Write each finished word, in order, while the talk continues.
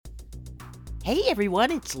Hey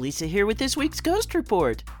everyone, it's Lisa here with this week's Ghost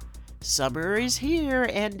Report. Summer is here,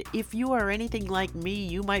 and if you are anything like me,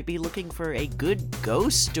 you might be looking for a good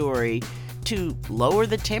ghost story to lower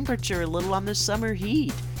the temperature a little on the summer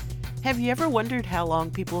heat. Have you ever wondered how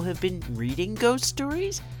long people have been reading ghost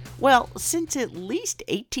stories? Well, since at least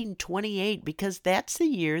 1828, because that's the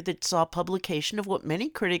year that saw publication of what many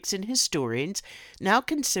critics and historians now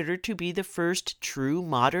consider to be the first true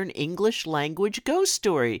modern English language ghost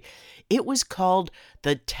story. It was called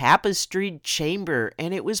The Tapestried Chamber,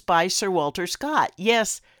 and it was by Sir Walter Scott.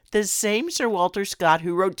 Yes, the same Sir Walter Scott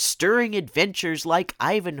who wrote stirring adventures like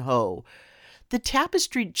Ivanhoe. The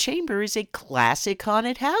Tapestried Chamber is a classic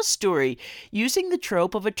haunted house story, using the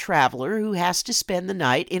trope of a traveler who has to spend the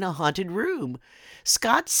night in a haunted room.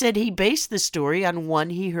 Scott said he based the story on one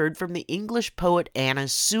he heard from the English poet Anna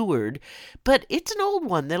Seward, but it's an old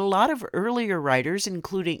one that a lot of earlier writers,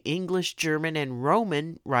 including English, German, and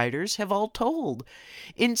Roman writers, have all told.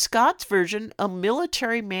 In Scott's version, a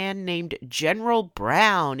military man named General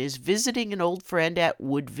Brown is visiting an old friend at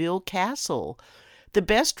Woodville Castle. The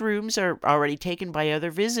best rooms are already taken by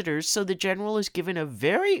other visitors, so the general is given a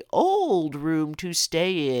very old room to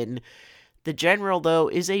stay in. The general, though,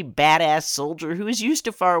 is a badass soldier who is used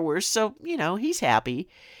to far worse, so, he's happy.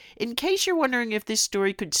 In case you're wondering if this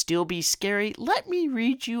story could still be scary, let me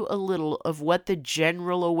read you a little of what the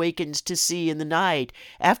general awakens to see in the night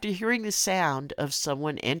after hearing the sound of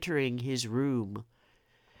someone entering his room.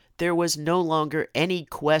 There was no longer any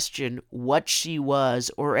question what she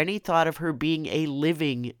was, or any thought of her being a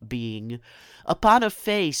living being. Upon a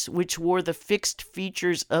face which wore the fixed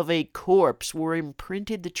features of a corpse were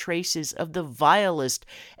imprinted the traces of the vilest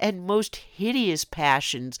and most hideous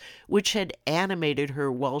passions which had animated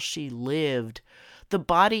her while she lived. The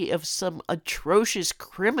body of some atrocious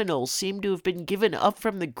criminal seemed to have been given up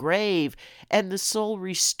from the grave, and the soul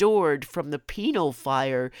restored from the penal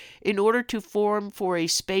fire, in order to form for a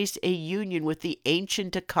space a union with the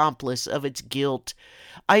ancient accomplice of its guilt.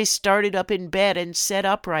 I started up in bed and sat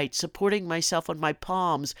upright, supporting myself on my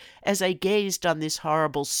palms, as I gazed on this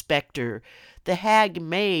horrible spectre. The hag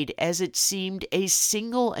made, as it seemed, a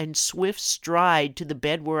single and swift stride to the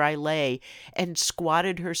bed where I lay, and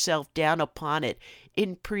squatted herself down upon it,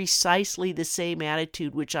 in precisely the same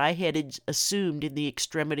attitude which I had assumed in the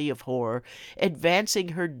extremity of horror, advancing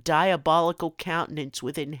her diabolical countenance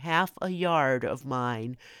within half a yard of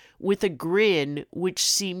mine, with a grin which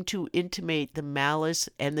seemed to intimate the malice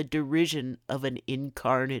and the derision of an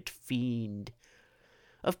incarnate fiend.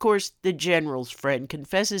 Of course, the general's friend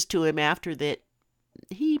confesses to him after that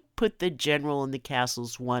he put the general in the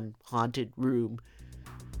castle's one haunted room.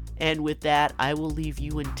 And with that, I will leave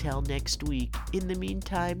you until next week. In the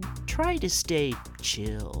meantime, try to stay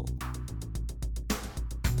chill.